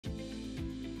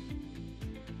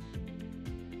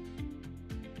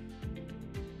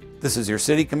This is your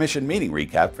City Commission meeting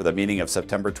recap for the meeting of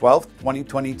September 12,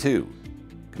 2022.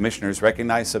 Commissioners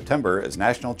recognize September as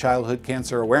National Childhood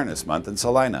Cancer Awareness Month in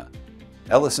Salina.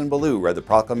 Ellison Ballou read the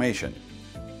proclamation.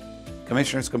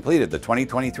 Commissioners completed the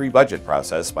 2023 budget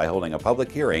process by holding a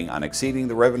public hearing on exceeding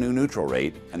the revenue neutral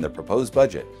rate and the proposed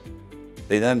budget.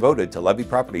 They then voted to levy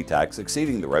property tax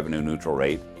exceeding the revenue neutral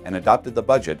rate and adopted the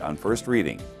budget on first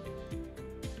reading.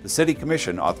 The City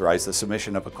Commission authorized the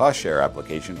submission of a cost share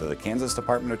application to the Kansas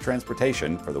Department of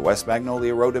Transportation for the West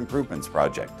Magnolia Road Improvements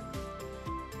Project.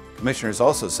 Commissioners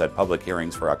also set public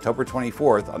hearings for October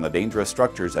 24th on the dangerous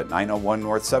structures at 901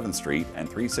 North 7th Street and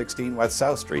 316 West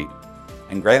South Street,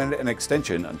 and granted an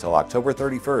extension until October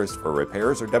 31st for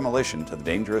repairs or demolition to the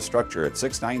dangerous structure at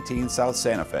 619 South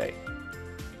Santa Fe.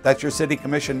 That's your City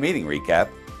Commission meeting recap.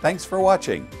 Thanks for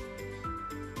watching.